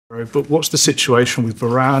But what's the situation with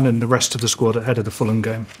Varane and the rest of the squad ahead of the Fulham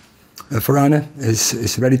game? Varane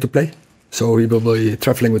is ready to play, so he will be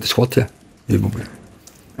travelling with the squad. Yeah, he will be.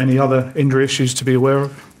 Any other injury issues to be aware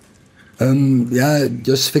of? Yeah,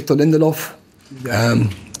 just Victor Lindelof.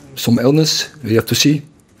 Some illness. We have to see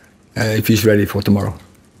if he's ready for tomorrow.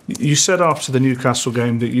 You said after the Newcastle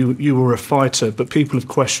game that you were a fighter, but people have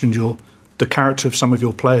questioned the character of some of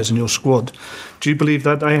your players in your squad. Do you believe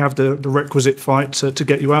that they have the requisite fight to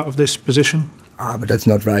get you out of this position? But that's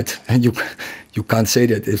not right. And you can't say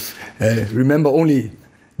that. If remember only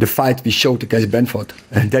the fight we showed against Brentford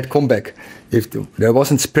and that comeback. If there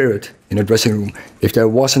wasn't spirit in the dressing room, if there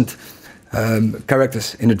wasn't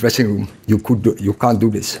characters in the dressing room, you can't do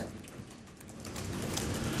this.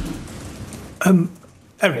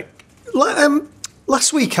 Erik,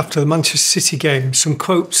 last week after the Manchester City game, some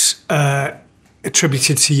quotes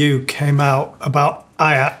attributed to you came out about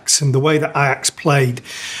Ajax and the way that Ajax played,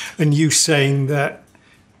 and you saying that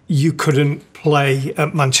you couldn't play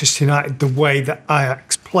at Manchester United the way that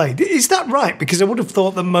Ajax played. Is that right? Because I would have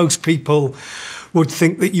thought that most people would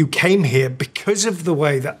think that you came here because of the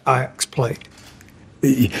way that Ajax played.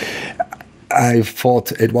 I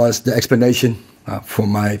thought it was the explanation from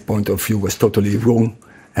my point of view was totally wrong.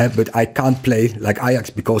 But I can't play like Ajax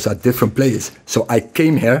because they're different players. So I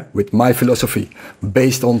came here with my philosophy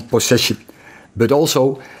based on possession, but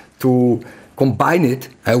also to combine it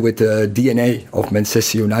with the DNA of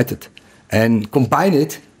Manchester United and combine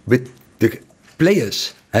it with the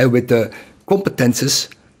players, with the competences,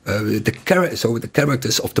 with the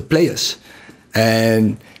characters of the players.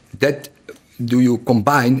 And that do you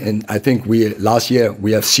combine, and I think last year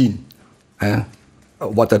we have seen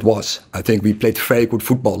what that was. I think we played very good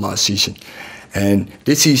football last season. And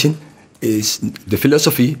this season, the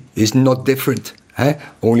philosophy is not different.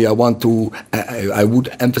 Only I would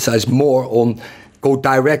emphasize more on go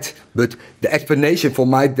direct. But the explanation for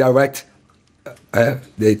my direct,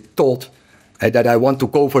 they thought that I want to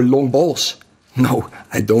go for long balls. No,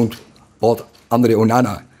 I don't want Andre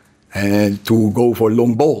Onana and to go for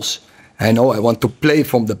long balls. I know I want to play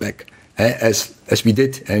from the back. As we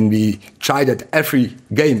did, and we tried it every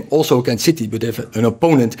game, also against City. But if an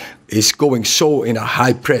opponent is going so in a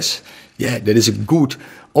high press, yeah, that is a good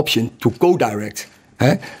option to go direct.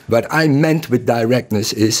 What I meant with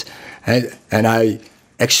directness is, and I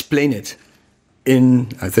explain it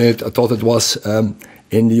I thought it was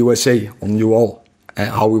in the USA on you all,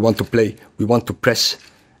 how we want to play. We want to press.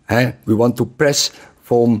 We want to press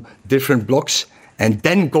from different blocks and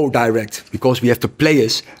then go direct, because we have the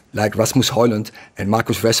players like Rasmus Højlund and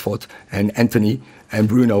Marcus Rashford and Anthony and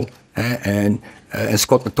Bruno and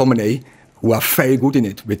Scott McTominay, who are very good in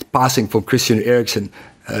it, with passing from Christian Eriksen,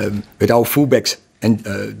 with our fullbacks and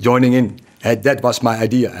joining in. That was my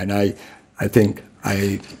idea, and I think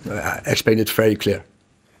I explained it very clear.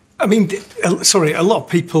 I mean, sorry, a lot of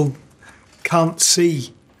people can't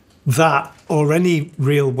see that or any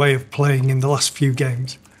real way of playing in the last few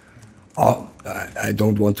games. Oh, I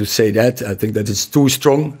don't want to say that. I think that it's too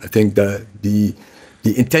strong. I think the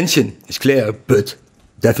intention is clear, but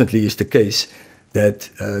definitely is the case that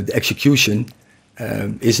the execution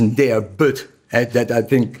isn't there. But that I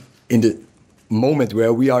think in the moment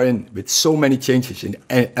where we are in, with so many changes in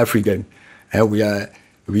every game,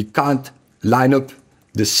 we can't line up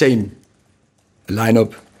the same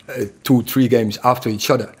lineup 2-3 games after each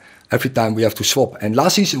other. Every time we have to swap. And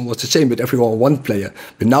last season was the same with everyone one player.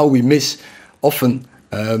 But now we miss often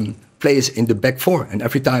players in the back four. And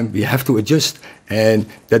every time we have to adjust. And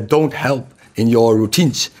that don't help in your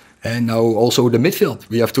routines. And now also the midfield,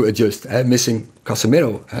 we have to adjust. Missing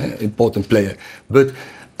Casemiro, important player. But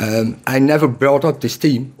I never brought up this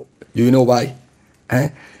team. You know why?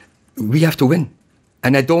 We have to win.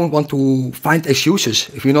 And I don't want to find excuses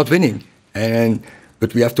if we're not winning.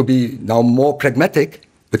 But we have to be now more pragmatic.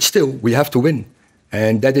 But still, we have to win.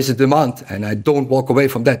 And that is a demand, and I don't walk away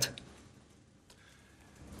from that.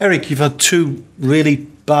 Erik, you've had 2 really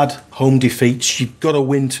bad home defeats. You've got to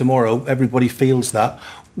win tomorrow. Everybody feels that.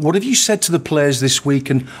 What have you said to the players this week,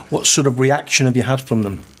 and what sort of reaction have you had from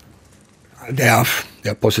them?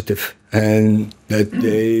 They're positive, and that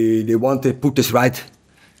they want to put this right.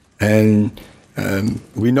 And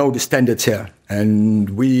we know the standards here, and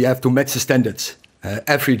we have to match the standards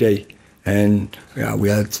every day. And we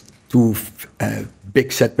had 2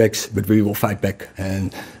 big setbacks, but we will fight back.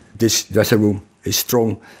 And this dressing room is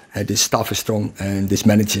strong, this staff is strong, and this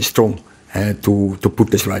manager is strong to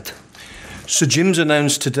put this right. So Jim's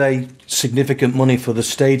announced today significant money for the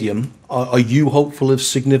stadium. Are you hopeful of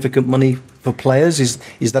significant money for players? Is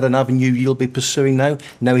that an avenue you'll be pursuing now?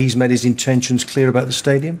 Now he's made his intentions clear about the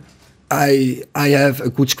stadium? I have a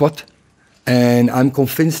good squad, and I'm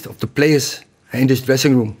convinced of the players in this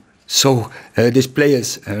dressing room. So these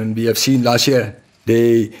players, and we have seen last year,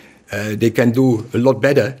 they can do a lot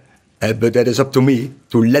better, but that is up to me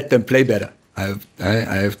to let them play better. I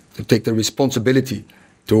have to take the responsibility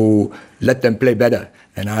to let them play better,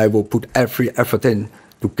 and I will put every effort in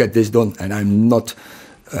to get this done. And I'm not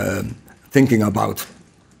thinking about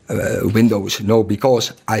windows, no,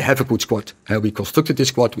 because I have a good squad. We constructed this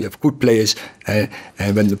squad, we have good players, and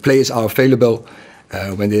when the players are available,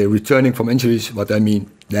 when they're returning from injuries,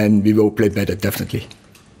 then we will play better, definitely.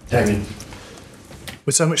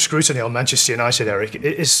 With so much scrutiny on Manchester United, Erik,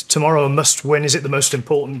 is tomorrow a must-win? Is it the most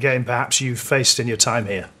important game perhaps you've faced in your time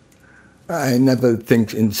here? I never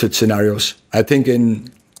think in such scenarios. I think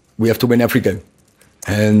we have to win every game.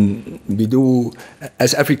 And we do,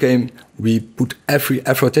 as every game, we put every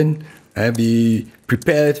effort in, and we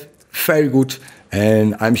prepared very good,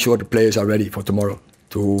 and I'm sure the players are ready for tomorrow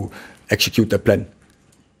to execute their plan.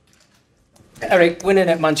 Erik, winning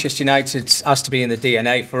at Manchester United has to be in the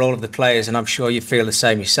DNA for all of the players, and I'm sure you feel the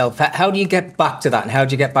same yourself. How do you get back to that, and how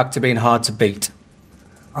do you get back to being hard to beat?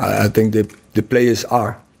 I think the players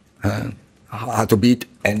are hard to beat,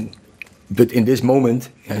 but in this moment,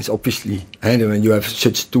 it's obviously, when you have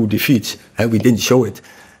such 2 defeats, we didn't show it.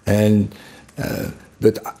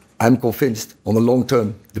 But I'm convinced on the long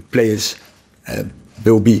term, the players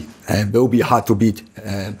will be hard to beat,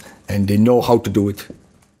 and they know how to do it.